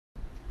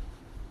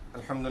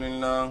الحمد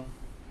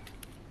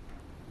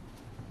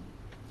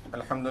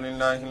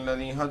لله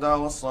الذي هدى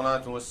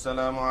والصلاة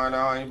والسلام على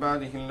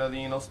عباده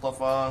الذين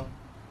اصطفى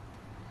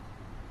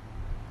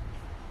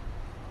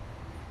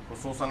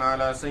خصوصا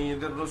على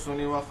سيد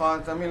الرسل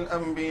وخاتم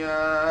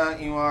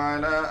الأنبياء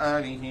وعلى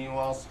آله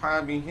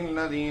وأصحابه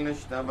الذين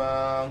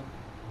اجتبى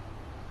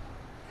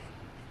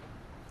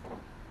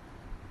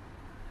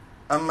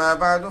أما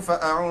بعد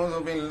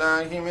فأعوذ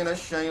بالله من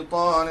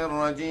الشيطان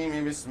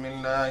الرجيم بسم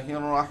الله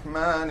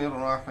الرحمن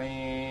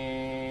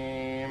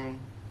الرحيم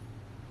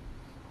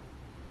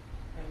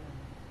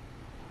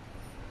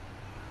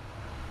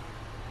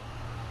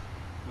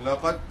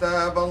لقد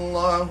تاب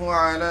الله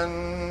على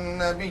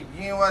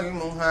النبي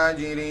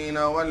والمهاجرين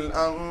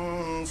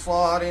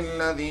والأنصار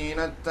الذين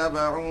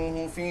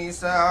اتبعوه في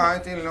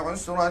ساعة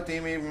العسرة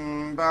من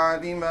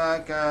بعد ما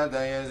كاد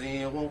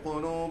يزيغ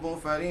قلوب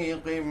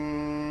فريق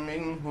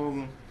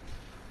منهم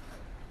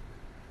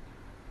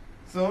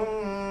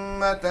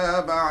ثم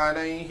تاب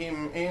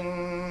عليهم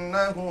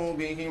إنه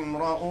بهم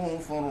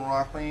رءوف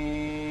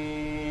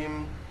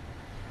رحيم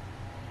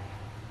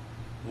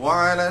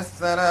وعلى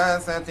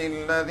الثلاثة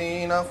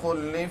الذين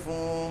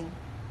خلفوا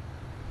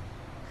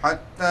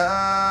حتى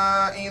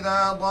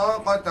إذا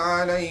ضاقت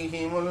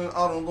عليهم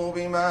الأرض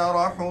بما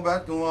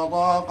رحبت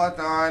وضاقت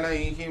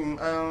عليهم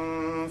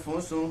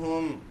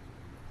أنفسهم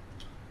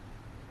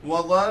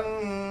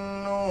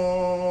وظنوا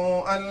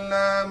أن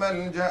لا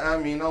ملجأ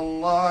من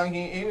الله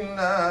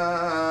إلا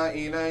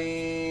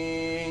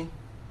إليه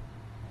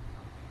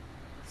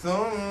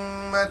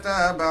ثم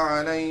تاب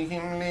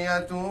عليهم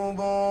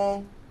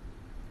ليتوبوا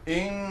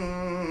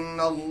إن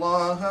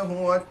الله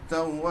هو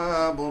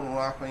التواب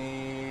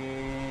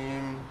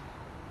الرحيم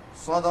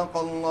صدق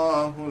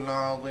الله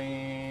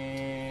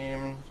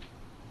العظيم.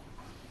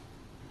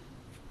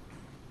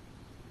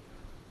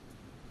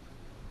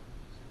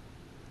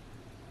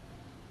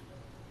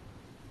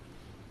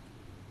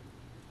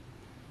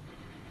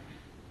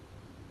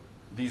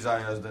 These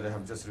ayahs that I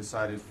have just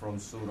recited from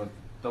Surah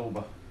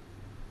Tawbah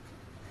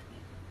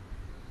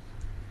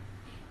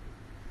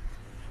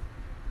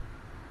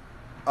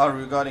are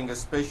regarding a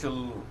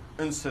special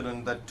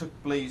incident that took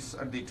place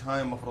at the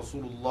time of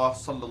Rasulullah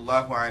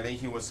sallallahu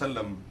alaihi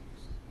wasallam,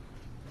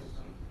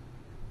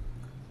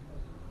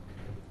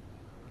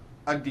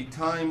 at the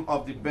time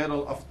of the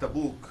Battle of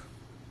Tabuk,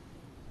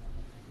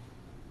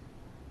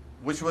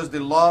 which was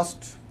the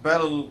last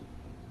battle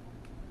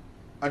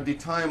at the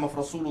time of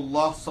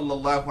Rasulullah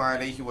sallallahu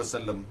alaihi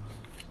wasallam.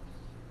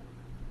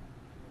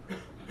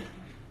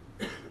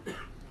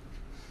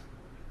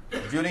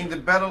 During the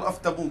Battle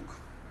of Tabuk,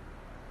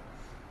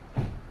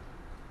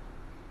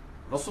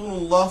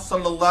 Rasulullah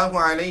sallallahu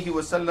alayhi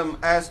wasallam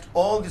asked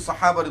all the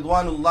Sahaba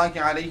ridwanullahi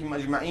alayhim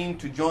ajma'in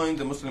to join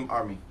the Muslim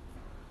army.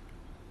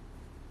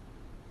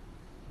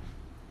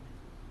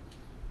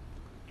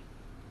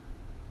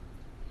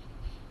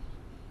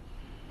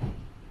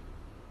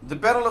 The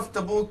Battle of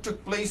Tabuk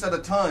took place at a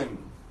time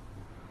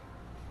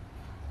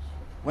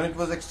when it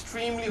was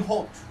extremely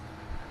hot.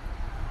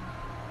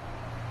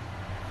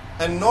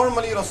 And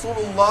normally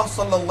Rasulullah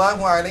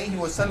sallallahu alayhi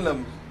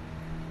wasallam,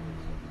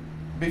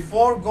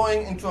 before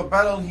going into a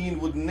battle, he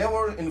would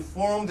never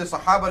inform the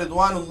Sahaba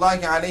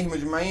ridwanullahi alayhim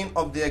ajma'in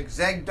of the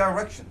exact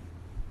direction.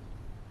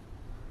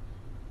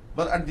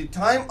 But at the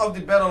time of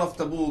the Battle of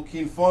Tabuk, he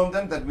informed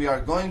them that we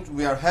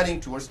are heading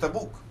towards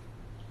Tabuk,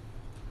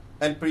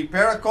 and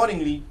prepare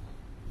accordingly,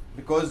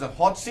 because it's a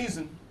hot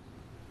season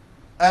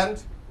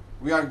and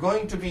we are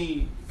going to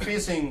be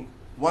facing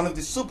one of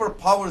the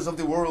superpowers of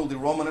the world, the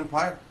Roman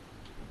Empire.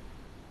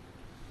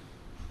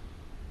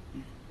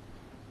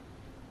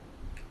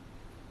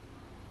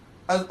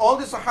 As all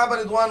the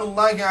Sahaba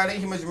ridwanullahi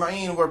alayhim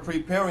ajma'in were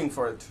preparing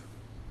for it,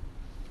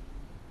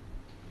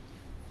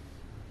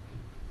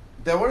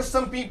 there were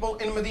some people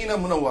in Medina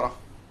Munawwara,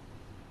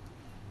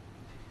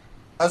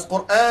 as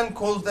Quran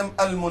calls them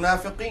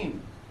al-munafiqeen.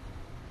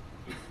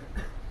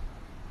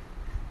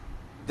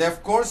 They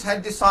of course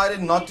had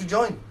decided not to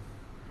join.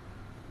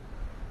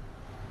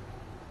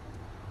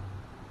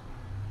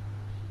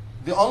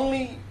 The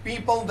only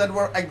people that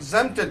were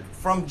exempted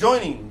from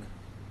joining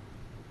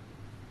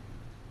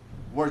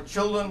were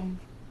children,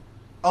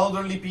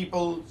 elderly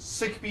people,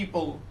 sick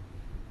people,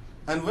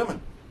 and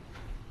women.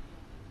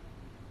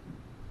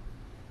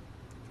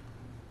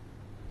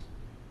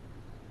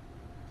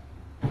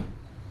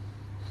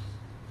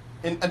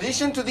 In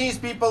addition to these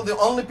people, the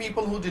only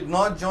people who did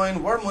not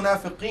join were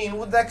munafiqeen,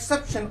 with the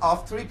exception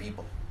of 3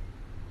 people.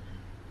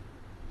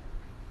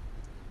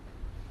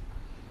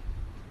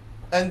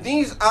 And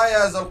these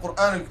ayahs of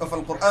Al-Quran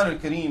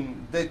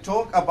Al-Kareem, they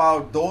talk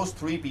about those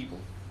 3 people.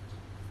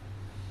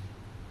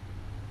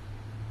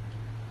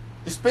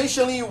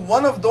 Especially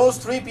one of those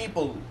 3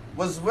 people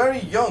was very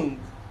young,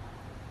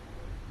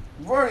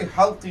 very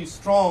healthy,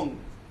 strong,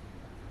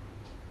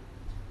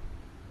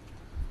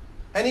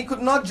 and he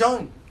could not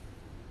join.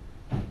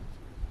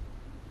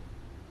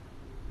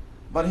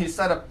 But he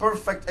set a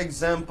perfect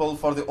example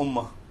for the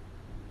ummah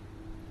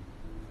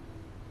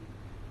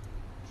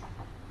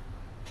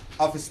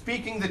of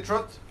speaking the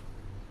truth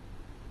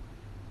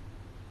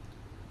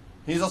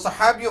He's a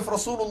Sahabi of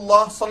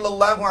Rasulullah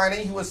sallallahu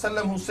alayhi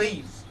wasallam who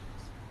says,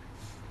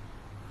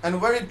 and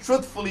very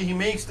truthfully he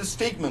makes the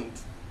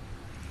statement,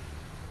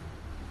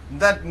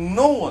 that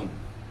no one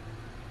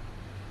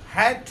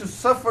had to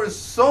suffer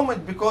so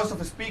much because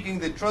of speaking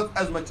the truth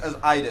as much as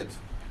I did.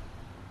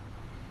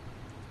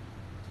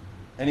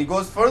 And he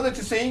goes further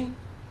to say,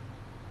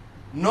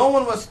 no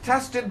one was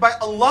tested by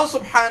Allah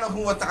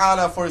subhanahu wa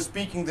ta'ala for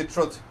speaking the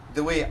truth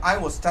the way I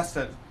was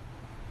tested.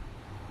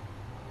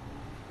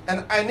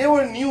 And I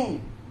never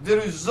knew the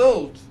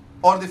result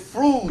or the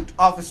fruit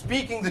of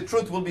speaking the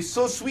truth will be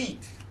so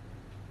sweet.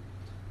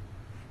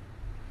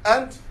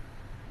 And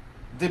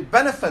the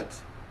benefit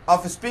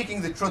of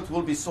speaking the truth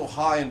will be so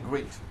high and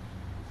great.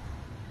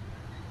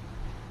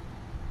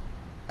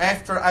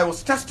 After I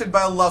was tested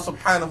by Allah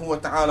subhanahu wa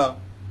ta'ala,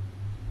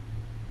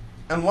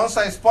 and once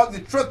I spoke the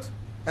truth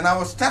and I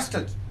was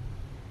tested,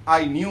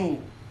 I knew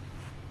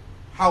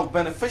how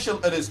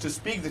beneficial it is to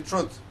speak the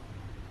truth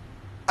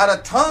at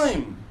a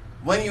time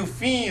when you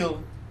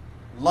feel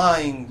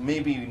lying may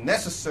be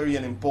necessary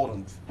and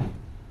important.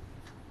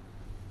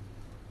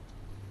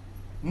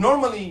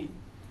 Normally,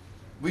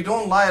 we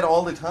don't lie at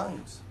all the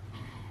times,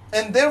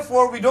 and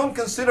therefore we don't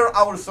consider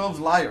ourselves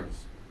liars.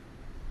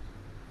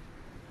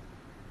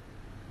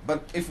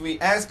 But if we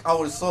ask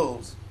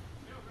ourselves,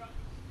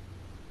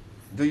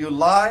 do you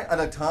lie at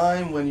a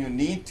time when you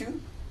need to?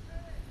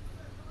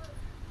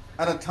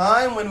 At a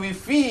time when we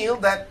feel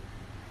that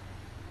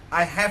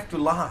I have to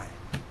lie.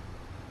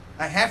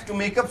 I have to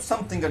make up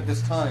something at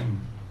this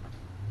time.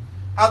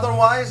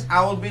 Otherwise,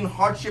 I will be in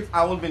hardship,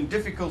 I will be in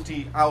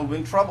difficulty, I will be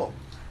in trouble.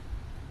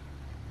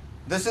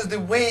 This is the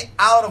way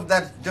out of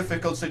that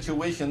difficult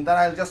situation, that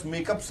I'll just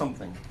make up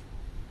something.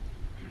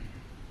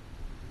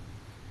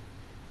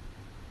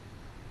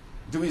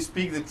 Do we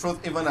speak the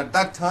truth even at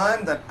that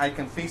time, that I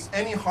can face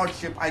any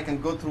hardship, I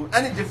can go through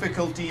any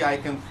difficulty, I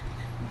can,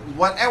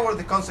 whatever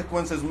the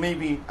consequences may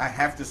be, I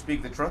have to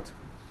speak the truth?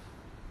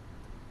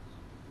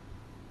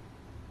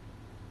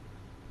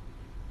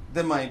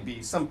 There might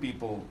be some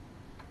people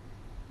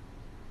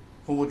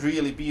who would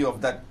really be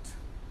of that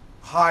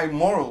high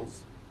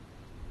morals,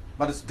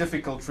 but it's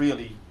difficult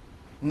really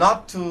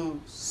not to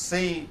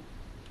say,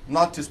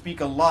 not to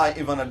speak a lie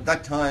even at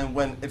that time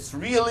when it's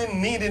really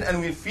needed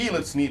and we feel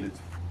it's needed.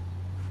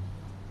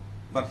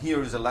 But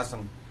here is a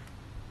lesson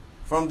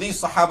from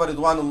these Sahaba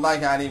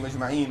Ridwanullahi alayhim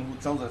ajma'een, who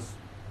tells us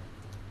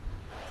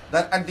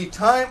that at the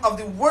time of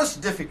the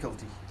worst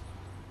difficulty,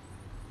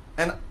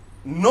 and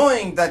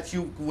knowing that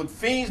you would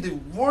face the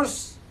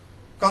worst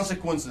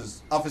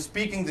consequences of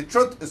speaking the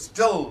truth, is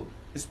still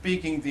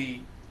speaking the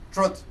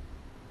truth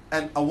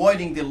and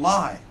avoiding the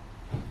lie,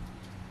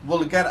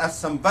 will get us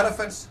some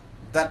benefits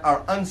that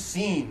are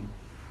unseen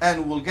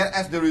and will get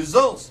us the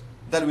results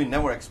that we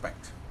never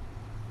expect.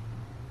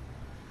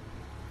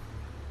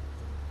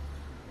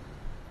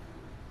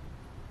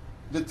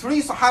 The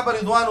three Sahaba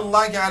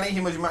Ridwanullahi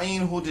alayhim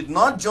ajma'een who did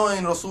not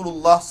join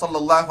Rasulullah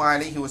sallallahu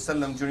alayhi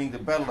wasallam during the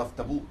Battle of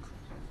Tabuk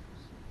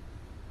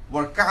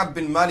were Ka'b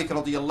bin Malik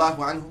radiyallahu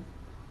anhu,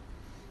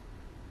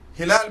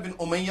 Hilal bin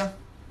Umayyah,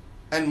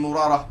 and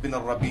Murarah bin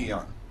al-Rabi'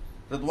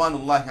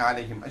 Ridwanullahi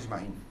alayhim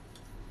ajma'een.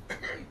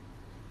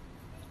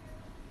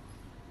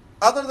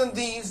 Other than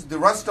these, the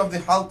rest of the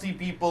healthy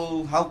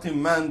people, healthy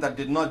men that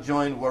did not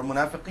join were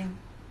munafiqeen.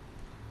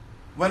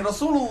 When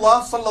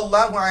Rasulullah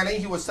sallallahu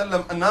alayhi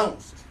wasallam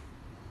announced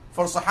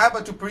for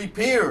Sahaba to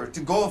prepare to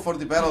go for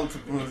the battle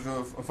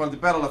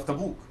of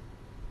Tabuk,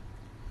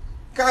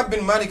 Ka'b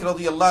bin Malik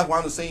radiyallahu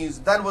anhu says,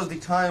 that was the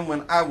time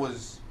when I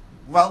was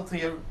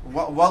wealthy,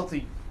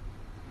 and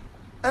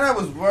I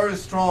was very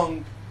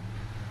strong.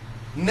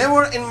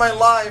 Never in my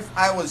life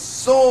I was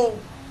so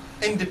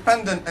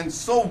independent and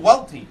so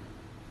wealthy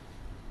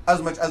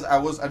as much as I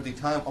was at the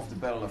time of the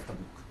Battle of Tabuk.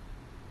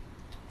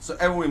 So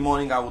every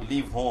morning I would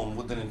leave home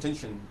with an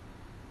intention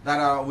that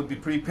I would be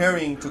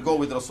preparing to go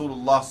with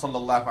Rasulullah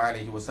sallallahu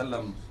alaihi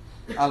wasallam.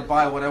 I'll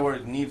buy whatever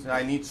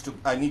I need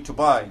to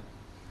buy.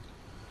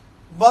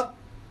 But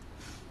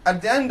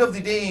at the end of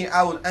the day,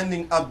 I would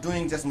ending up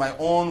doing just my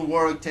own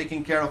work,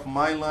 taking care of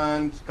my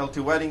land,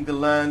 cultivating the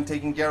land,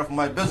 taking care of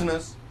my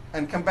business,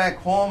 and come back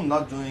home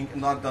not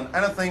done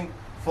anything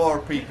for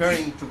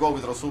preparing to go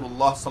with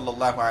Rasulullah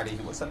sallallahu alaihi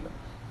wasallam.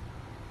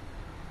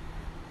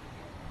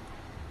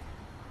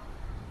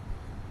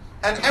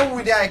 And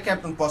every day I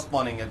kept on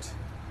postponing it.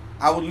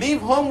 I would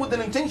leave home with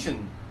an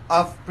intention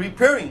of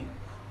preparing,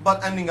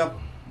 but ending up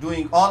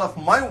doing all of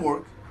my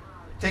work,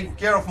 taking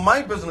care of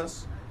my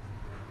business,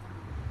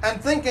 and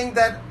thinking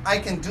that I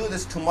can do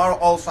this tomorrow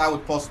also. I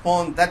would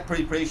postpone that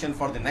preparation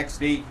for the next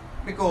day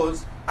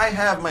because I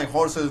have my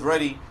horses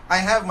ready, I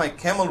have my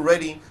camel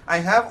ready, I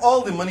have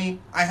all the money,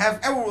 I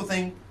have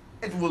everything.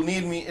 I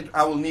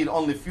will need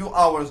only a few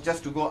hours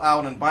just to go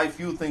out and buy a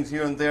few things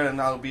here and there, and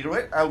I'll be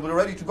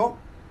ready to go.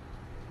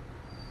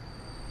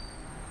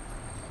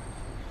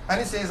 And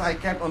he says, I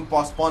kept on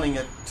postponing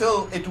it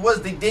till it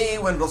was the day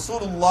when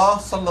Rasulullah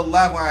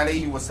sallallahu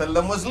alaihi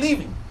wasallam was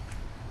leaving.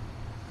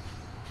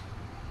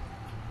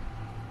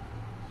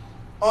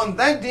 On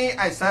that day,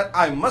 I said,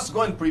 I must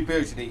go and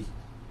prepare today.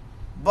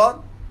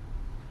 But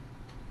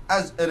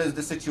as it is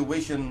the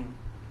situation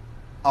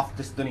of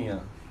this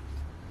dunya,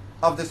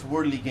 of this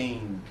worldly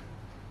gain,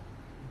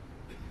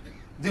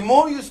 the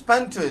more you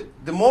spend to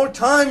it, the more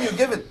time you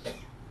give it,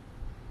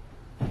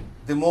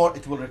 the more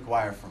it will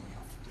require from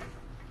you.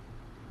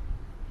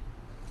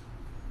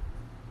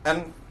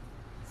 And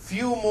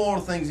few more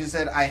things he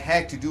said I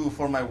had to do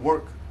for my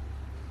work.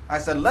 I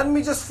said, let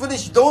me just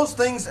finish those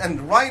things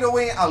and right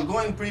away I'll go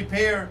and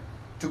prepare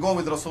to go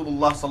with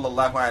Rasulullah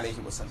sallallahu alaihi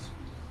wasallam.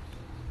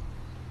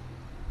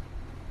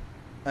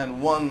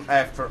 And one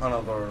after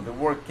another, the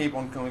work kept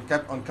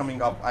on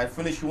coming up. I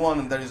finished one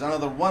and there is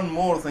one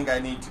more thing I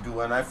need to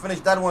do. And I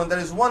finished that one, there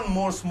is one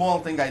more small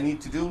thing I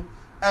need to do.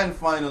 And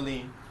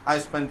finally, I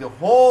spent the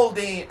whole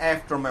day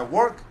after my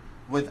work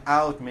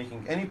without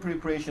making any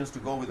preparations to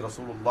go with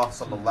Rasulullah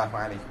sallallahu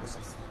alaihi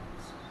wasallam.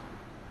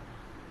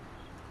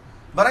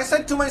 But I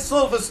said to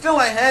myself, still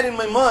I had in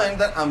my mind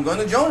that I'm going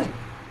to join.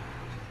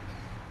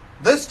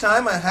 This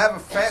time I have a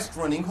fast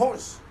running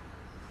horse.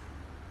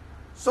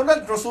 So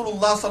let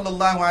Rasulullah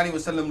sallallahu alaihi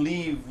wasallam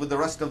leave with the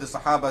rest of the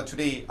Sahaba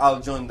today, I'll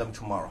join them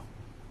tomorrow.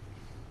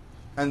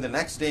 And the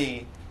next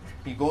day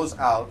he goes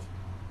out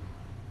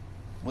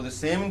with the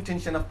same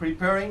intention of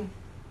preparing,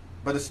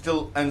 but it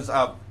still ends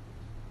up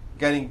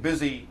getting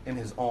busy in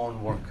his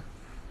own work.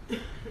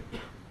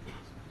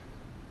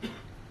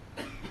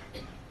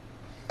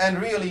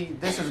 And really,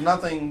 this is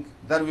nothing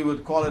that we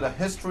would call it a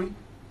history.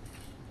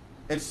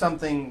 It's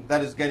something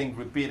that is getting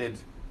repeated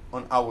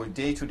on our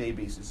day-to-day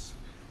basis.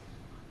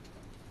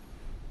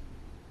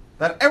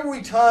 That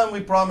every time we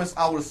promise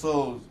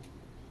ourselves,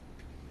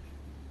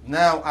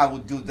 now I will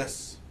do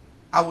this,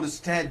 I will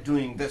start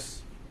doing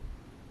this.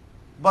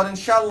 But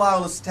inshallah, I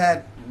will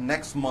start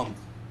next month.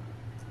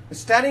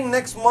 Starting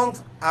next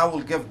month, I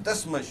will give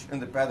this much in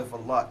the path of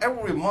Allah.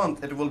 Every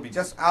month, it will be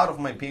just out of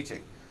my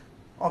paycheck.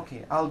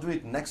 Okay, I'll do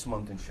it next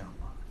month, inshallah.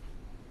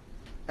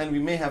 And we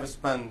may have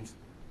spent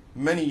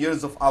many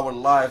years of our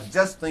life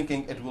just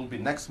thinking it will be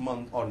next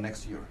month or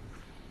next year.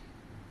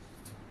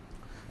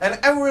 And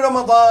every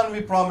Ramadan,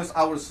 we promise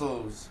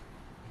ourselves,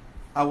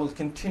 I will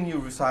continue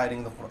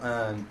reciting the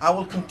Quran. I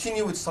will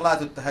continue with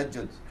Salatul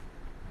Tahajjud.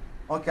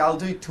 Okay, I'll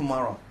do it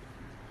tomorrow.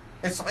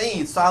 It's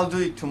Eid, so I'll do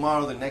it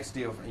tomorrow, the next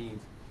day of Eid.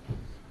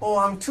 Oh,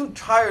 I'm too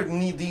tired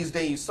these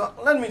days, so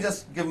let me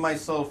just give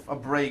myself a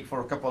break for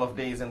a couple of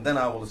days and then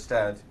I will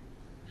start.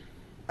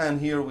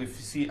 And here we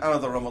see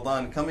another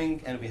Ramadan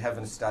coming and we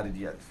haven't started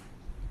yet.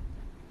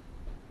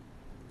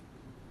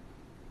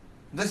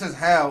 This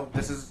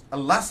is a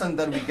lesson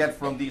that we get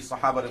from these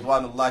Sahaba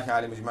Ridwanullahi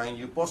alayhim ajma'in.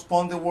 You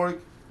postpone the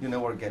work, you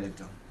never get it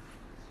done.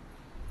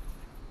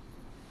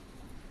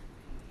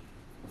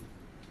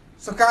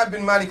 So Ka'b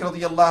bin Malik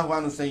radiyallahu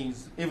anhu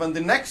says, even the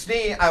next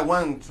day I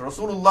went,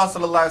 Rasulullah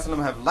sallallahu alaihi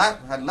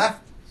wasallam had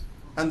left,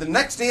 and the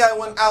next day I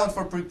went out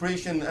for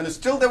preparation, and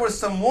still there was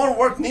some more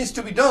work needs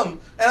to be done.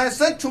 And I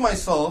said to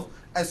myself,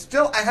 I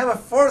have a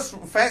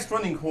fast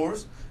running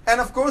horse,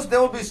 and of course they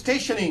will be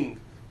stationing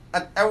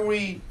at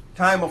every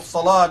time of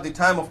salah, the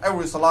time of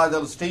every salah they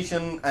will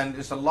station, and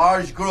it's a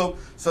large group,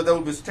 so they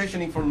will be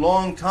stationing for a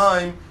long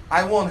time.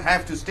 I won't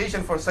have to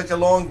station for such a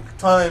long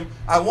time.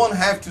 I won't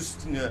have to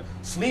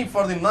sleep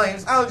for the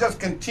nights. I'll just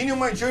continue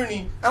my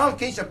journey and I'll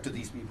catch up to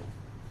these people.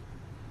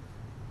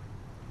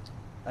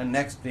 And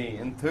next day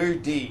and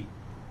third day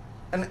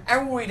and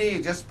every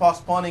day just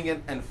postponing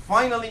it, and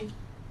finally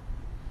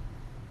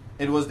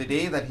it was the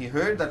day that he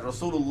heard that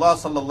Rasulullah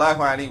sallallahu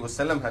alaihi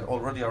wasallam had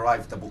already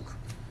arrived at Tabuk.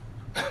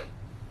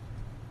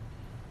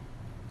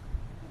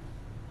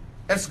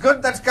 It's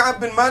good that Ka'b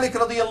bin Malik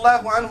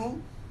radiyallahu anhu,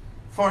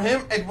 for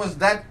him it was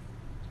that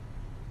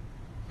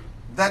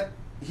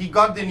he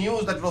got the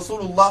news that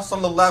Rasulullah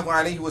sallallahu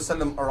alaihi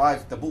wasallam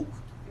arrived at Tabuk,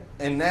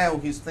 and now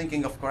he's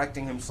thinking of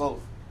correcting himself.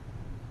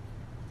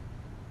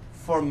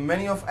 For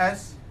many of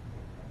us,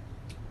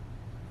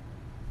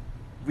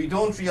 we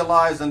don't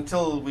realize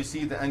until we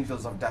see the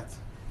angels of death,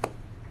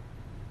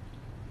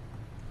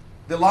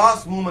 the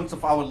last moments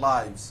of our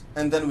lives,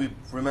 and then we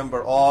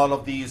remember all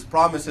of these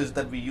promises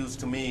that we used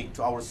to make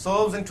to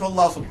ourselves and to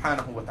Allah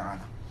subhanahu wa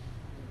ta'ala.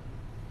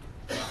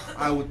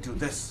 I would do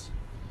this,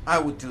 I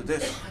would do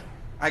this,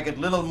 I get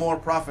little more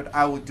profit,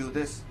 I would do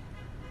this.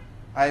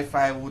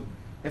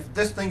 If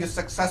this thing is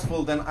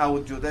successful, then I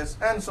would do this.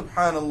 And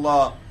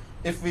subhanallah,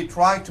 if we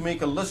try to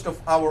make a list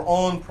of our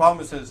own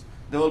promises,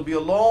 there will be a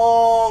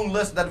long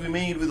list that we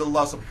made with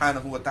Allah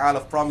subhanahu wa ta'ala,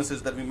 of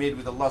promises that we made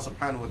with Allah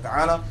subhanahu wa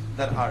ta'ala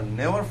that are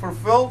never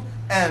fulfilled,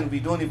 and we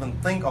don't even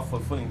think of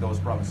fulfilling those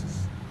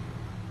promises.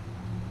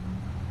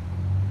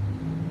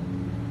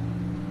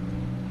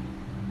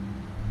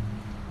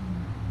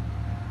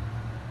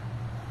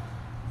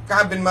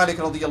 Ka'b bin Malik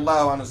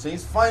radiyallahu anhu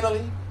says,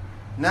 finally,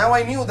 now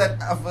I knew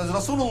that as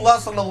Rasulullah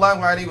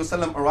sallallahu alaihi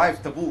wasallam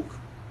arrived at Tabuk,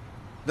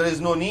 there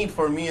is no need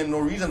for me and no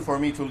reason for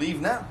me to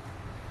leave now.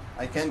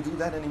 I can't do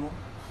that anymore.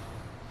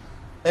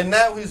 And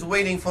now he's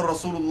waiting for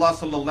Rasulullah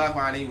sallallahu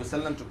alaihi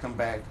wasallam to come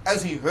back,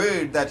 as he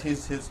heard that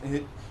he's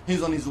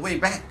on his way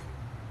back.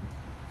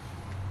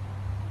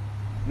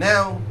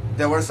 Now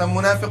there were some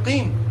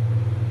munafiqeen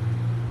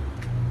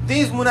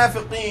These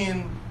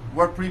munafiqeen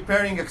were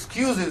preparing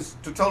excuses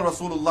to tell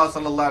Rasulullah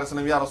sallallahu alaihi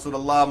wasallam, Ya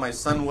Rasulullah, my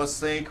son was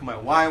sick, my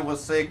wife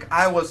was sick,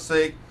 I was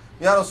sick.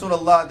 Ya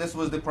Rasulullah, this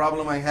was the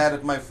problem I had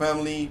at my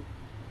family.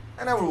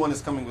 And everyone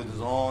is coming with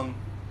his own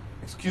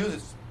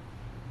excuses.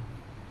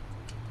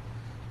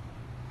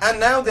 And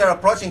now they are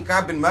approaching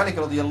Ka'b bin Malik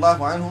radiallahu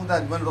anhu,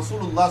 that when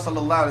Rasulullah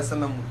sallallahu alaihi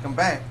wasallam would come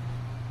back,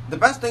 the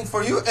best thing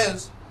for you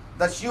is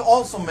that you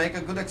also make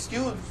a good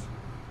excuse.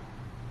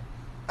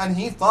 And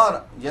he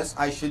thought, yes,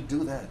 I should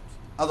do that.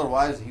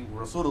 Otherwise,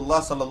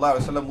 Rasulullah sallallahu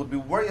alaihi wasallam would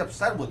be very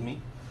upset with me.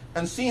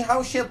 And see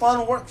how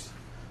shaitan works.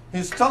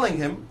 He's telling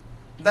him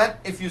that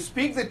if you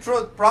speak the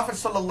truth, Prophet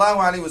sallallahu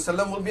alaihi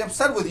wasallam will be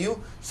upset with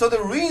you. So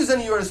the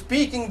reason you are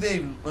speaking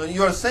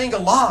you are saying a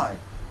lie,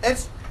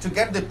 it's to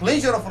get the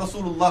pleasure of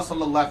Rasulullah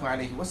sallallahu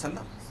alaihi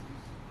wasallam.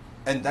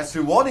 And that's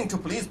rewarding to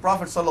please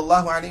Prophet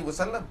sallallahu alaihi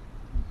wasallam.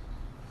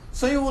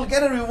 So you will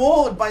get a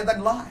reward by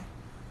that lie.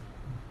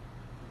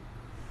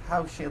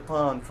 How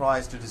shaitan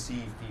tries to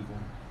deceive people.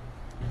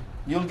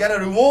 You'll get a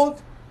reward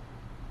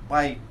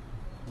by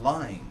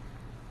lying.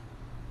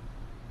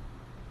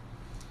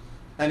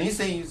 And he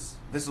says,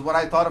 this is what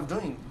I thought of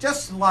doing.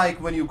 Just like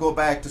when you go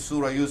back to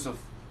Surah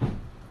Yusuf.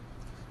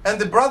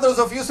 And the brothers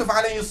of Yusuf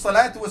alayhi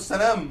salatu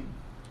wassalam,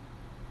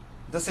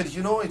 they said,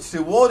 it's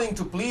rewarding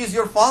to please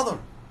your father.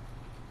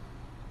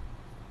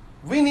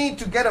 We need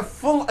to get a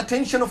full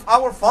attention of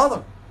our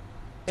father.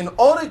 In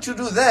order to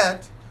do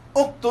that,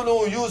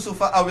 اقتلوا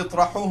يوسف أو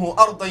اطرحوه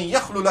أرضا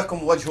يخل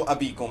لكم وجه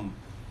أبيكم.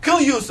 Kill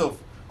Yusuf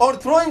or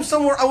throw him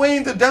somewhere away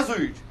in the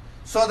desert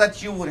so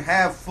that you would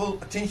have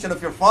full attention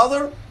of your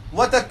father.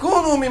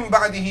 وَتَكُونُوا مِنْ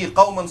بَعْدِهِ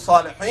قَوْمًا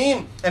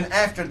صَالِحِينَ. And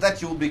after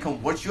that you will become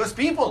virtuous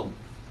people.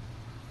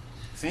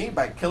 See,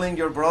 by killing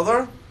your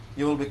brother,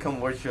 you will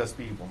become virtuous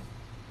people.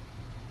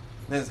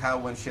 This is how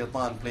when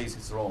shaitan plays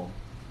his role.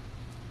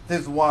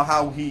 This is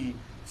how he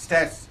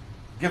starts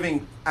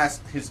giving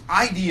us his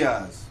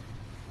ideas.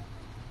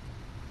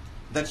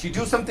 That you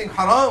do something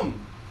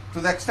haram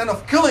to the extent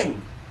of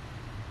killing,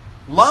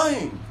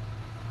 lying,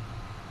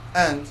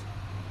 and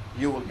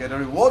you will get a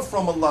reward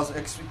from Allah.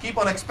 Keep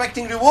on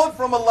expecting reward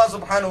from Allah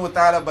subhanahu wa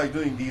ta'ala by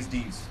doing these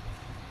deeds.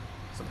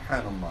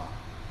 Subhanallah.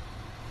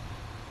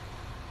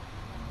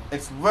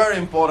 It's very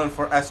important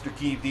for us to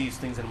keep these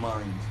things in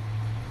mind.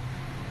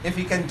 If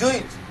he can do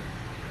it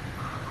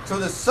to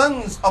the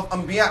sons of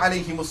Anbiya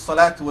alayhimus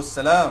salatu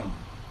wassalam,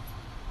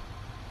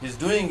 he's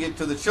doing it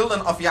to the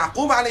children of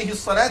Yaqub alayhi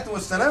salatu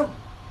wassalam.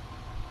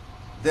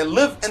 They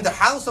live in the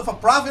house of a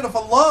prophet of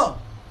Allah.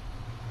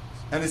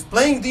 And he's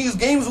playing these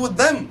games with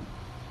them.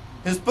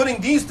 He's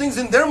putting these things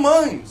in their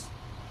minds.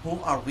 Who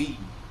are we?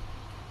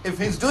 If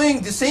he's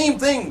doing the same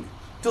thing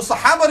to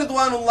Sahaba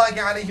Ridwanullahi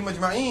alayhim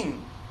ajma'een,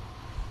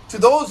 to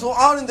those who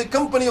are in the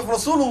company of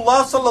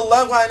Rasulullah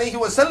sallallahu alayhi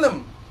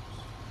wasallam,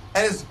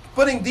 and is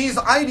putting these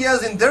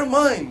ideas in their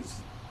minds,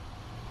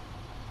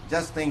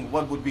 just think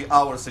what would be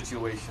our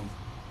situation.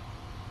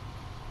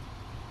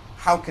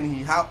 How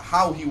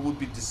he would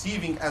be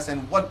deceiving us,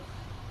 and what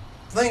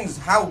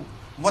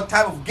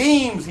type of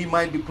games he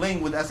might be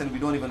playing with us, and we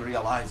don't even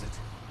realize it.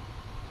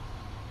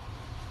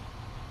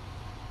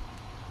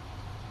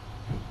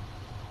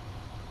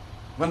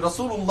 When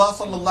Rasulullah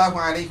sallallahu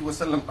alayhi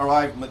wasallam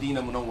arrived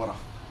Medina Munawwarah,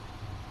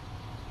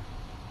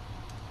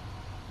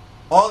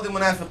 all the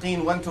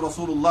munafiqeen went to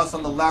Rasulullah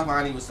sallallahu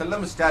alayhi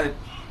wasallam, started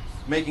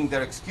making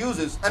their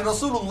excuses, and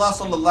Rasulullah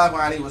sallallahu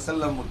alayhi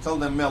wasallam would tell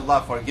them, may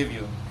Allah forgive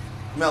you.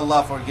 May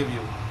Allah forgive you.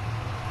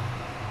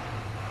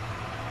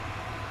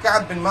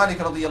 Ka'b bin Malik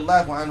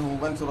radiallahu anhu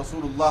went to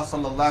Rasulullah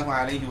sallallahu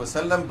alayhi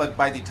wasallam, but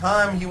by the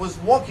time he was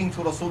walking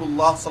to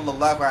Rasulullah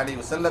sallallahu alayhi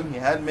wasallam, he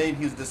had made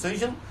his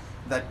decision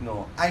that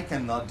no, I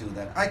cannot do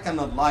that. I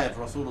cannot lie at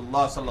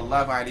Rasulullah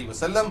sallallahu alayhi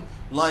wasallam.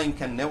 Lying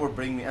can never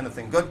bring me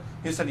anything good.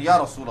 He said, Ya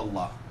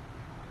Rasulullah.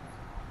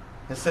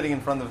 He's sitting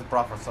in front of the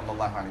Prophet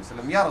sallallahu alayhi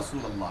wasallam. Ya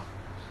Rasulullah.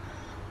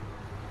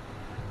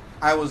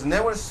 I was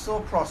never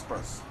so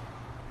prosperous,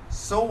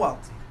 so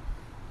wealthy,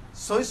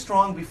 so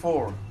strong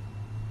before.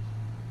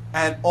 I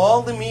had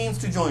all the means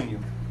to join you.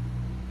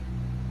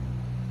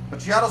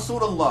 But Ya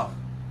Rasulullah,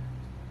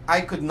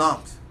 I could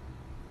not.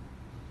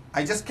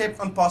 I just kept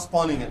on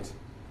postponing it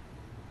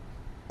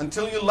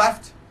until you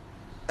left,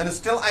 and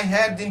still I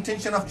had the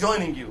intention of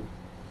joining you.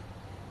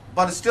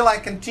 But still I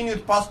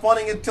continued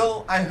postponing it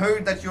till I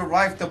heard that you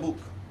arrived Tabuk.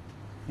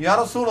 Ya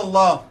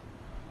Rasulullah,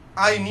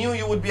 I knew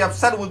you would be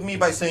upset with me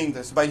by saying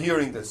this, by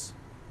hearing this.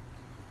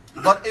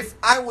 But if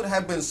I would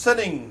have been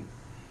sitting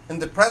in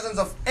the presence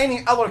of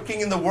any other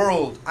king in the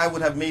world, I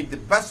would have made the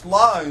best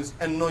lies.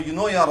 And no, you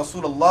know, Ya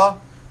Rasulullah,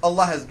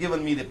 Allah has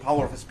given me the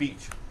power of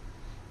speech.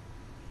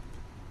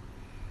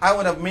 I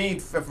would have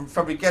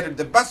fabricated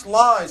the best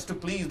lies to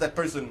please that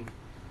person.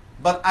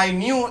 But I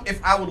knew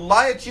if I would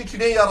lie at you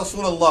today, Ya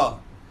Rasulullah,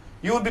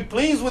 you would be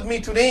pleased with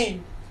me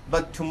today,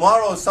 but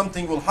tomorrow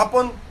something will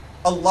happen.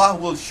 Allah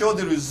will show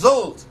the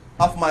result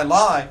of my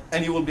lie,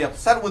 and you will be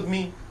upset with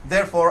me.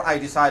 Therefore, I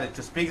decided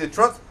to speak the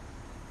truth.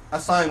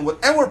 Assign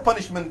whatever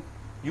punishment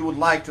you would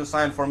like to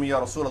assign for me,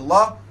 Ya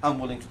Rasulullah. I'm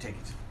willing to take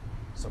it.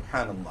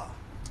 Subhanallah.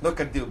 Look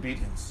at the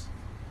obedience.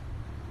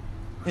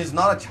 He's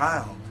not a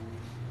child.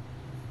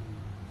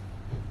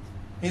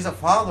 He's a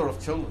father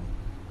of children.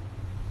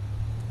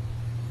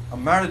 A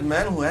married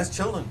man who has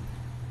children.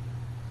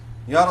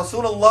 Ya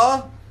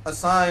Rasulullah,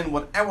 assign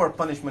whatever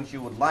punishment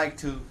you would like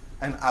to,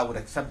 and I would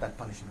accept that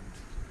punishment.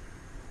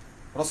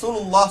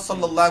 Rasulullah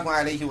sallallahu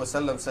alayhi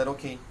wasallam said,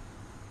 okay,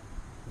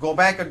 go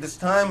back at this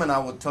time and I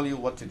will tell you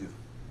what to do.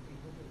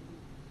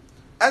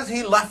 As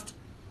he left,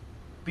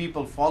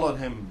 people followed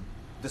him.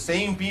 The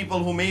same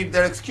people who made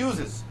their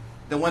excuses,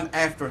 they went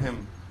after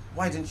him.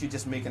 Why didn't you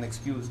just make an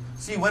excuse?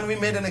 See, when we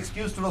made an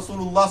excuse to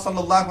Rasulullah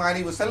sallallahu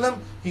alaihi wasallam,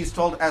 he's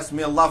told us,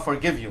 may Allah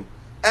forgive you.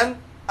 And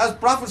as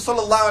Prophet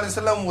sallallahu alaihi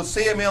wasallam would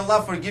say, may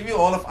Allah forgive you,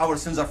 all of our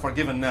sins are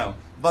forgiven now.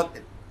 But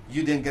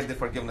you didn't get the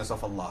forgiveness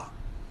of Allah.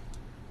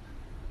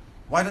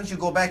 Why don't you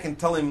go back and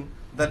tell him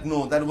that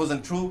no, that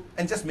wasn't true,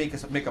 and just make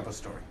up a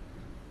story?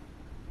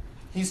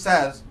 He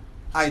says,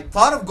 I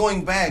thought of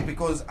going back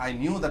because I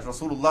knew that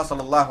Rasulullah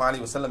sallallahu alaihi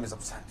wasallam is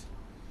upset.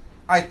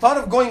 I thought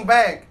of going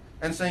back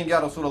and saying, Ya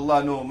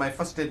Rasulullah, no, my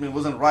first statement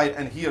wasn't right,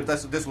 and here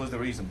this was the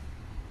reason.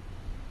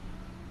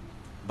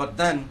 But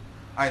then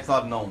I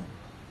thought, no,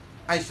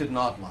 I should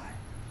not lie.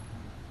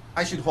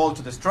 I should hold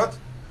to this truth.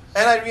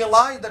 And I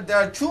realized that there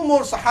are two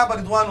more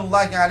Sahaba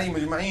Ridwanullahi alayhim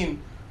ajma'in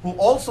who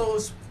also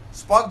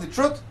spoke the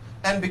truth,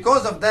 and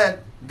because of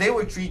that, they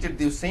were treated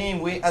the same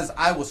way as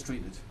I was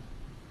treated.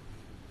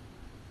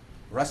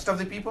 Rest of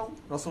the people,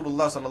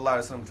 Rasulullah sallallahu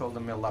alaihi wasallam told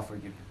them, may Allah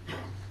forgive you.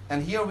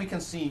 And here we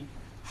can see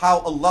how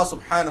Allah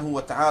subhanahu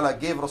wa ta'ala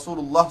gave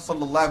Rasulullah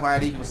sallallahu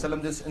alaihi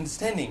wasallam this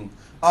understanding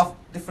of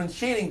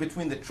differentiating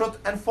between the truth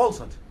and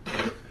falsehood.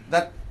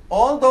 That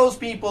all those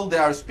people, they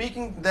are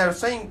speaking, they are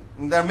saying,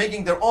 they are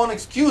making their own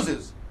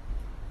excuses.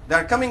 They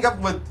are coming up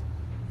with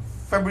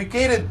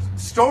fabricated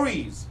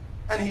stories.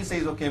 And he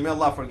says, okay, may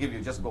Allah forgive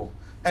you, just go.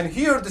 And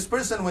here this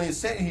person, when he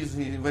said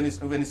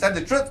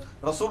the truth,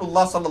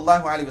 Rasulullah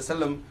sallallahu alaihi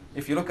wasallam,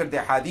 if you look at the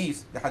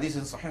hadith in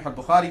Sahih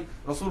al-Bukhari,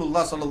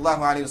 Rasulullah sallallahu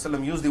alaihi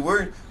wasallam used the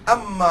word,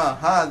 amma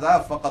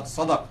hadha faqad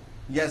sadaq.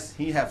 Yes,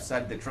 he has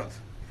said the truth.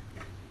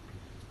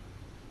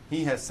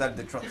 He has said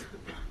the truth.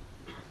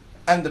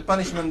 And the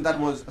punishment that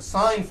was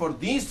assigned for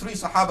these three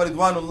Sahaba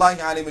Ridwanullahi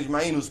alayhim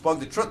ajma'in who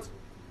spoke the truth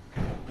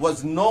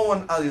was no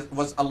one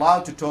was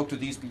allowed to talk to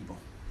these people.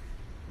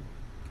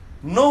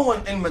 No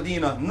one in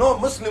Medina, no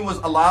Muslim was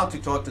allowed to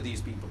talk to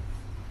these people.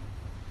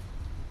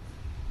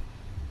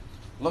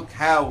 Look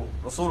how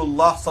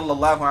Rasulullah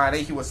sallallahu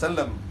alayhi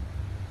wasallam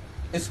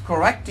is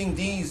correcting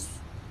these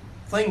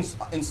things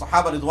in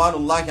Sahaba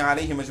Ridwanullahi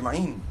alayhim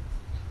ajma'in.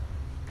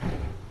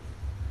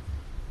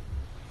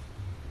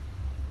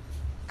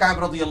 Ka'b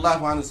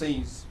radiyallahu anhu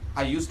says,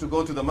 I used to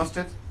go to the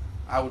masjid,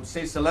 I would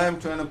say salam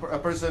to a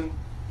person,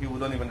 he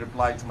wouldn't even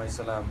reply to my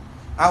salam.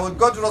 I would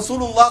go to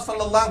Rasulullah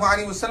sallallahu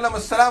alaihi wasallam,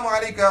 assalamu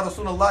alayka ya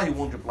Rasulullah, he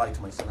won't reply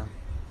to my salam.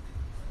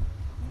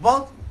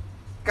 But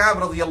Ka'b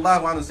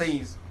radiyallahu anhu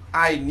says,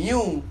 I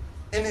knew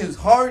in his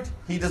heart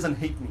he doesn't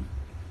hate me.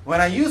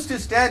 When I used to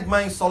stand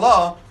my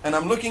salah and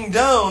I'm looking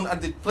down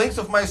at the place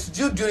of my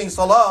sujood during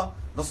salah,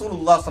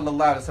 Rasulullah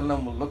sallallahu alaihi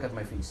wasallam will look at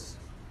my face.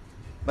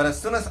 But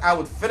as soon as I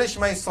would finish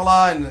my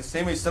salah and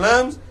say my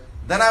salams,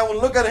 then I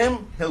will look at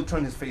him, he'll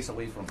turn his face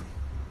away from me.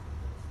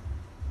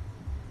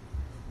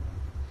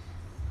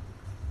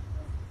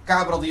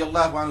 Ka'b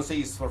radiyallahu anhu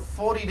says, for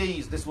 40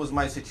 days this was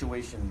my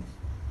situation.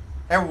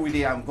 Every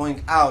day I'm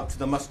going out to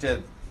the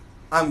masjid,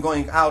 I'm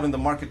going out in the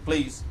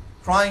marketplace,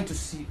 trying to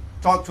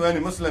talk to any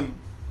Muslim,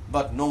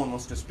 but no one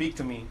wants to speak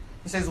to me.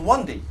 He says,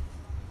 one day,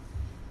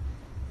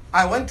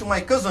 I went to my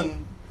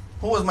cousin,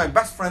 who was my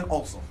best friend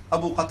also,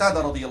 Abu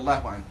Qatada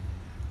radiyallahu anhu.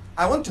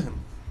 I went to him.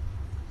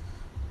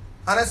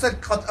 And I said,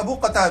 Abu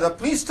Qatada,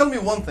 please tell me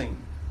one thing.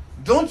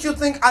 Don't you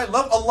think I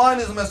love Allah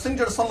and His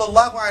Messenger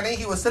sallallahu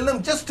alayhi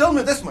wasallam? Just tell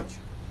me this much.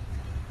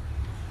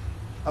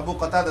 Abu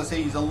Qatada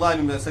says, Allah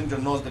and His Messenger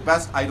knows the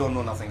best, I don't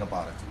know nothing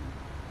about it.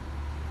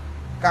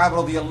 Ka'b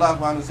radiyallahu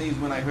anhu says,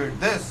 when I heard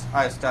this,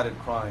 I started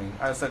crying.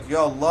 I said,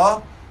 Ya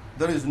Allah,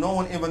 there is no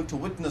one even to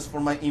witness for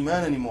my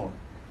iman anymore.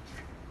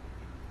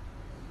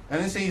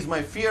 And he says,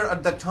 my fear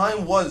at that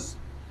time was,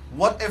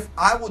 what if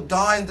I would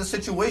die in this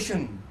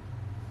situation?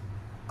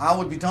 I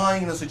would be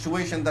dying in a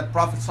situation that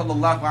Prophet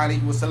sallallahu alaihi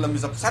wasallam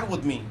is upset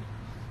with me.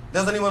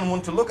 Doesn't even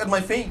want to look at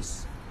my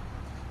face.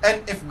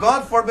 And if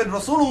God forbid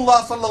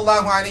Rasulullah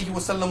sallallahu alaihi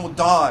wasallam would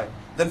die,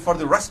 then for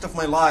the rest of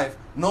my life,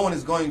 no one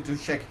is going to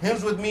shake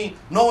hands with me,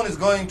 no one is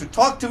going to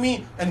talk to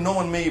me, and no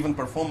one may even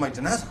perform my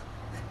janazah.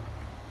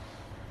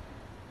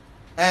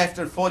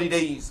 After 40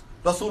 days,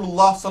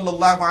 Rasulullah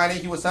sallallahu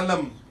alaihi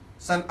wasallam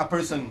sent a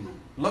person.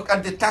 Look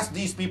at the test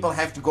these people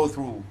have to go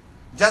through.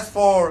 Just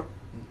for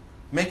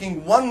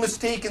making one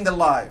mistake in their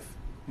life.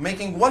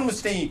 Making one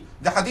mistake.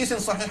 The hadith in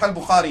Sahih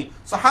al-Bukhari.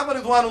 Sahaba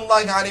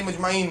Ridwanullahi alayhim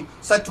ajma'in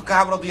said to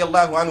Ka'b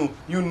radiyallahu anhu,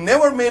 you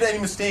never made any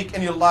mistake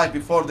in your life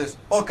before this.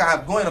 Oh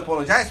Ka'b, go and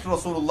apologize to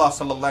Rasulullah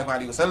sallallahu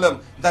alayhi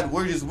wasallam. That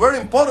word is very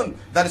important.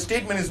 That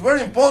statement is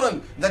very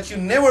important. That you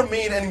never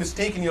made any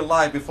mistake in your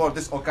life before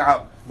this, oh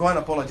Ka'b. go and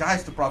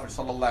apologize to Prophet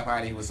sallallahu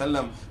alaihi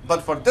wasallam.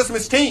 But for this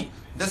mistake,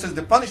 this is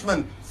the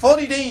punishment.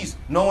 40 days,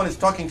 no one is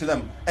talking to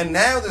them. And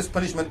now this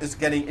punishment is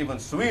getting even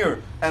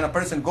severe. And a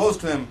person goes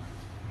to him.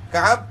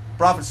 Ka'ab,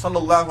 Prophet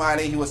sallallahu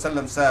alaihi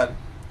wasallam said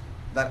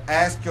that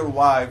ask your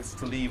wives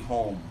to leave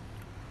home.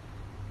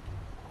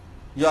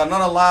 You are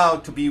not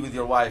allowed to be with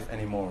your wife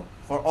anymore.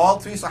 For all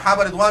three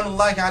Sahaba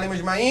Ridwanullahi alayhim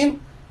ajma'in,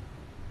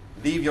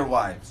 leave your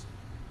wives.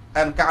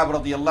 And Ka'ab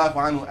radiallahu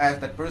anhu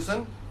asked that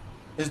person,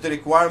 is the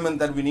requirement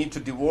that we need to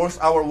divorce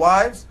our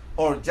wives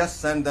or just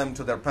send them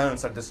to their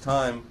parents at this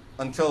time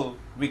until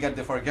we get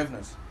the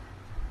forgiveness?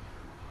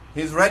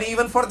 He's ready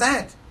even for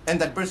that. And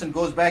that person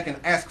goes back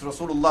and asks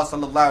Rasulullah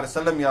sallallahu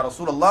alaihi wasallam, Ya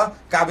Rasulullah,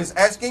 Ka'ab is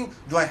asking,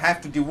 do I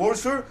have to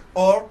divorce her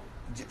or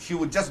she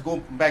would just go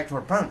back to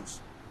her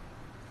parents?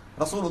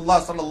 Rasulullah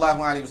sallallahu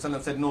alaihi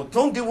wasallam said, no,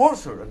 don't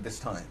divorce her at this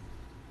time.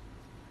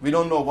 We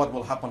don't know what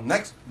will happen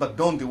next, but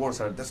don't divorce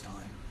her at this time.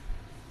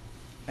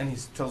 And he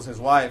tells his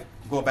wife,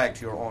 go back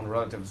to your own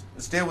relatives.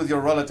 Stay with your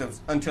relatives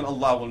until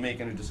Allah will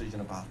make any decision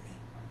about me.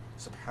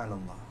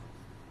 Subhanallah.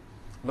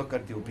 Look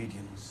at the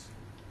obedience.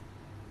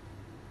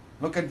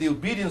 Look at the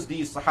obedience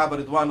these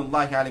Sahaba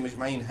Ridwanullahi alayhim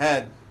ajma'in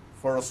had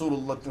for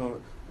Rasulullah sallallahu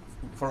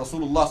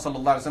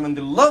alaihi wasallam, and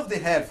the love they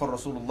had for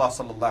Rasulullah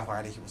sallallahu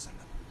alaihi wasallam.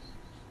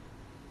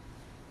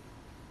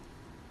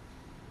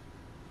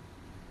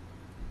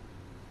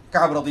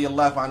 Ka'ab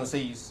radiyallahu anhu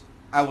says,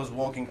 I was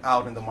walking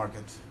out in the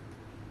market.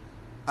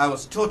 I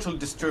was totally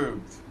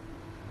disturbed.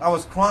 I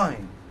was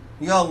crying.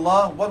 Ya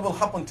Allah, what will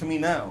happen to me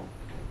now?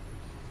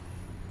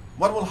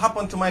 What will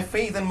happen to my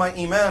faith and my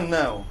iman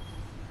now?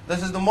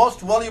 This is the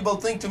most valuable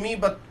thing to me,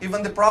 but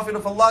even the Prophet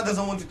of Allah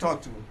doesn't want to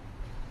talk to me.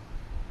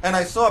 And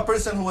I saw a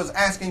person who was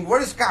asking,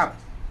 where is Ka'ab?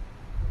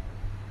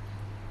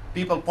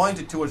 People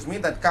pointed towards me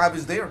that Ka'ab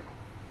is there.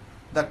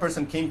 That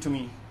person came to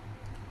me.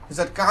 He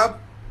said, Ka'ab,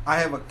 I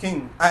have a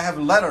king. I have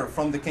a letter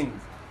from the king.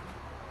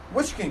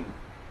 Which king?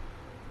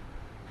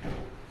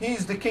 He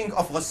is the king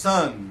of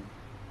Ghassan,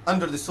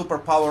 under the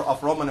superpower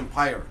of Roman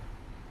Empire.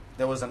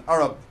 There was an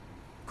Arab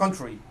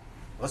country,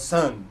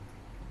 Ghassan.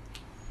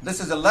 This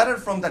is a letter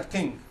from that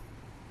king.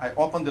 I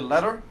opened the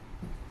letter,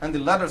 and the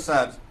letter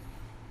said,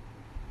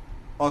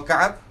 O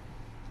Ka'ab,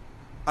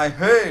 I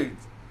heard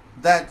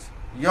that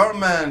your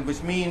man,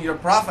 which means your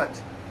prophet,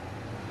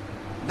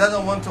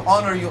 doesn't want to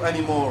honor you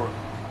anymore.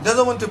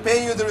 Doesn't want to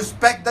pay you the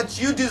respect that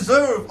you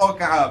deserve, O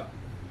Ka'ab.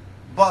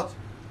 But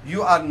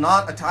you are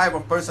not a type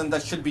of person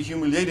that should be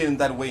humiliated in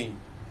that way.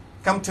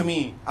 Come to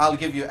me, I'll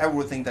give you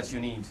everything that you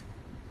need.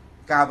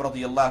 Ka'ab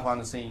radiyallahu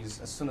anhu says,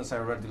 as soon as I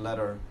read the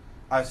letter,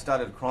 I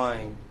started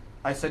crying.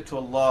 I said to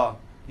Allah,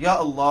 Ya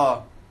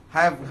Allah,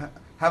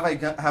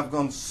 have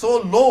gone so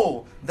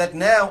low that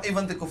now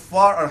even the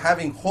kuffar are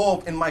having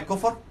hope in my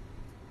kufr?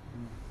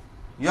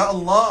 Ya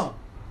Allah,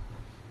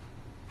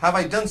 have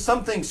I done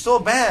something so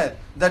bad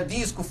that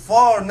these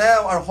kuffar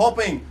now are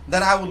hoping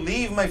that I will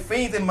leave my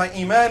faith and my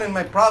iman and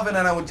my prophet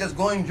and I would just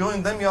go and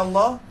join them, Ya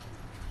Allah?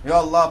 Ya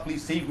Allah,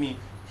 please save me.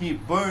 He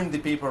burned the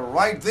paper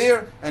right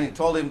there and he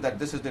told him that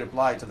this is the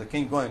reply to the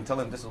king. Go and tell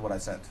him this is what I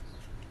said.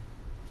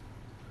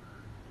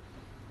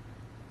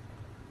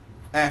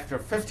 After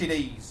 50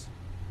 days,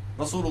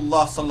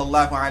 Rasulullah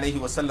sallallahu alayhi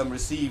wasallam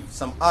received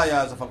some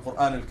ayahs of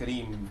Al-Quran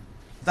Al-Kareem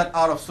that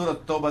are of Surah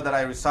Tawbah that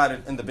I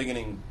recited in the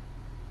beginning.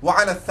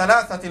 وَعَلَى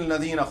الثَّلَاثَةِ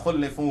الَّذِينَ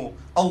خُلِّفُوا.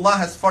 Allah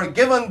has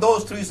forgiven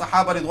those three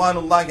Sahaba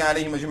Ridwanullahi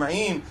alayhim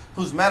ajma'in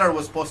whose matter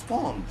was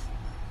postponed.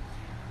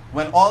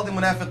 When all the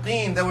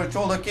munafiqeen, they were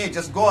told, okay,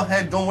 just go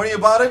ahead, don't worry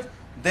about it,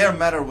 their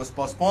matter was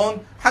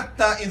postponed.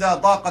 حَتَّى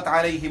إِذَا ضَاقَتْ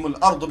عَلَيْهِمُ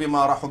الْأَرْضُ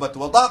بِمَا رَحُبَتْ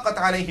وَضَاقَتْ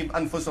عَلَيْهِمْ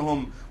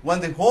أَنفُسُهُمْ.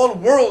 When the whole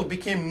world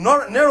became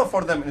narrow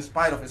for them in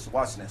spite of its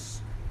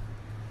vastness.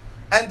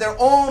 And their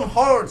own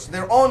hearts,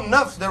 their own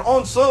nafs, their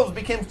own souls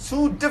became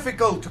too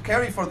difficult to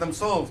carry for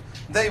themselves.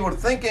 They were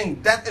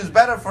thinking, that is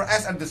better for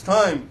us at this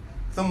time.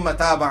 ثُمَّ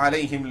تَابَ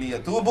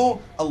عَلَيْهِمْ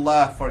لِيَتُوبُوا.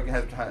 Allah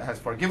has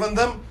forgiven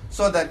them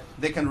so that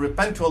they can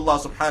repent to Allah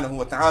subhanahu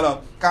wa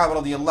ta'ala. Ka'ab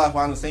radiyallahu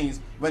anhu says,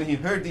 when he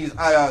heard these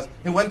ayahs,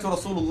 he went to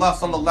Rasulullah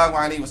sallallahu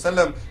alayhi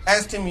wasallam,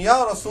 asked him,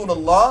 Ya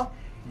Rasulullah,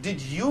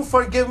 did you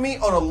forgive me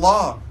or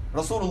Allah?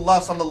 Rasulullah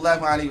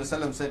sallallahu alayhi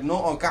wasallam said,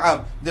 no, O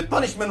Ka'ab, the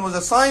punishment was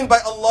assigned by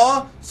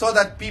Allah so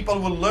that people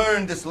will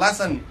learn this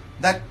lesson,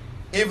 that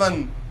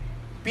even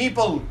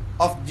people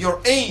of your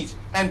age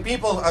and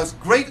people as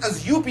great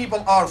as you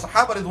people are,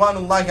 Sahaba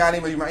Ridwanullahi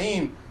alayhim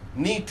ajma'in,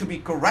 need to be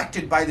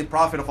corrected by the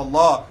Prophet of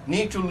Allah,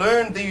 need to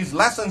learn these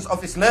lessons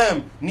of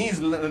Islam,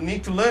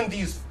 need to learn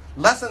these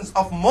lessons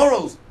of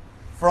morals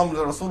from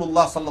the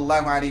Rasulullah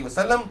sallallahu alayhi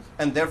wasallam,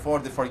 and therefore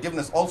the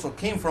forgiveness also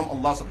came from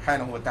Allah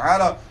subhanahu wa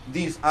ta'ala.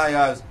 These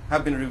ayahs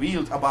have been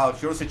revealed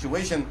about your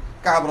situation.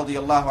 Ka'ab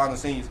radiyallahu anhu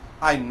says,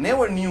 I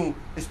never knew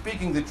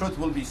speaking the truth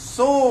will be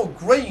so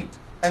great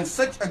and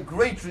such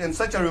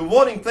a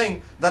rewarding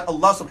thing that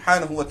Allah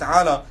subhanahu wa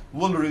ta'ala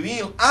will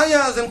reveal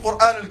ayahs in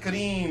Quran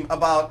al-Kareem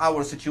about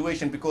our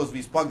situation because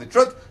we spoke the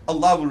truth.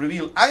 Allah will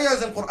reveal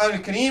ayahs in Quran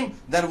al-Kareem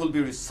that will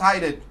be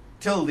recited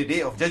till the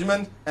day of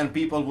judgment, and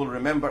people will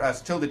remember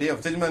us till the day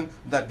of judgment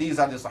that these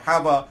are the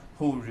Sahaba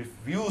who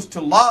refused to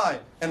lie,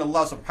 and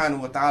Allah subhanahu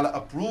wa ta'ala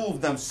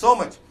approved them so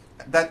much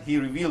that He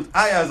revealed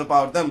ayahs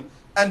about them.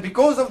 And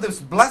because of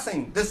this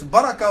blessing, this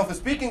barakah of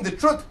speaking the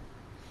truth,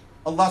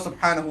 Allah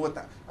subhanahu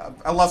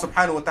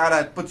wa ta'ala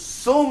had put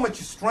so much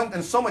strength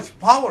and so much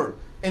power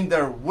in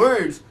their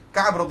words.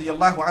 Ka'b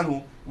radiallahu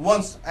anhu,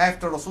 once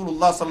after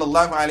Rasulullah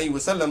sallallahu alayhi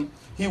wasallam,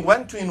 he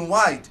went to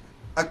invite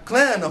a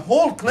clan, a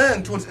whole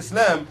clan towards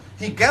Islam.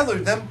 He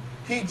gathered them.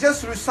 He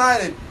just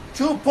recited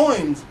 2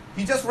 poems.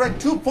 He just read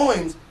 2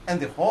 poems, and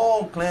the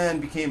whole clan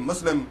became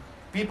Muslim.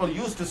 People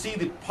used to see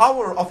the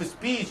power of his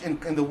speech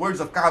in the words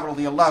of Ka'b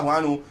radiallahu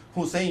anhu,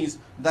 who says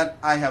that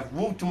I have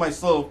vowed to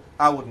myself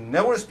I would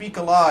never speak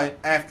a lie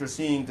after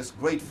seeing this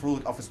great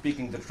fruit of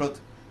speaking the truth,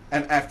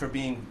 and after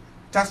being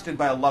tested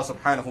by Allah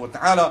subhanahu wa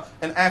ta'ala,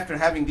 and after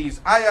having these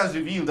ayahs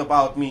revealed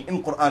about me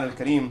in Quran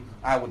al-Kareem,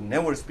 I would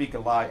never speak a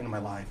lie in my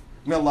life.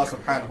 May Allah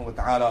subhanahu wa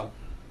ta'ala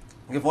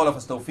give all of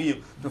us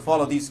tawfiq to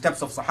follow these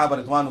steps of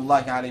Sahaba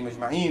Ridwanullahi alayhim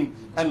ajma'een,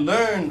 and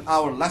learn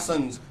our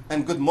lessons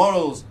and good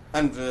morals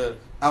and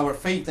our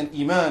faith and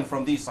iman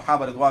from these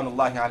Sahaba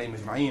Ridwanullahi alayhim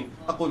ajma'een.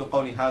 أقول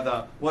قولي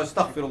هذا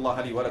وأستغفر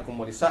الله لي ولكم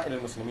ولسائر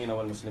المسلمين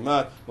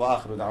والمسلمات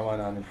وآخر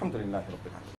دعوانا الحمد لله رب العالمين.